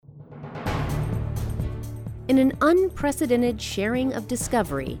In an unprecedented sharing of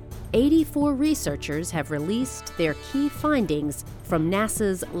discovery, 84 researchers have released their key findings from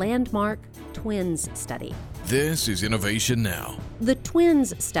NASA's landmark TWINS study. This is Innovation Now. The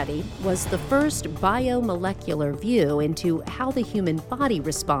TWINS study was the first biomolecular view into how the human body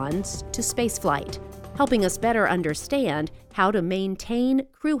responds to spaceflight, helping us better understand how to maintain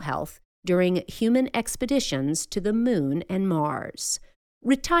crew health during human expeditions to the Moon and Mars.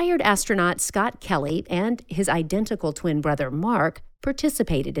 Retired astronaut Scott Kelly and his identical twin brother Mark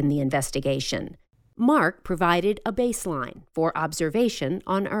participated in the investigation. Mark provided a baseline for observation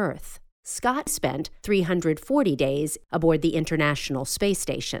on Earth. Scott spent 340 days aboard the International Space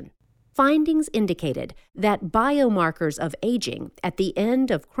Station. Findings indicated that biomarkers of aging at the end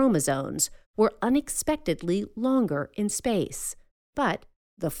of chromosomes were unexpectedly longer in space. But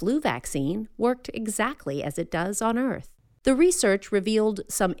the flu vaccine worked exactly as it does on Earth. The research revealed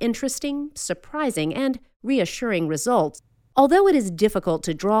some interesting, surprising, and reassuring results. Although it is difficult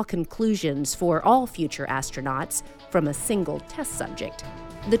to draw conclusions for all future astronauts from a single test subject,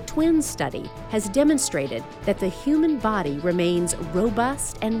 the TWINS study has demonstrated that the human body remains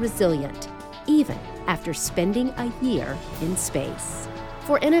robust and resilient, even after spending a year in space.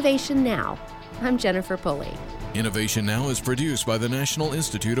 For Innovation Now, I'm Jennifer Pulley. Innovation Now is produced by the National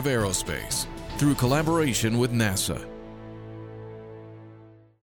Institute of Aerospace through collaboration with NASA.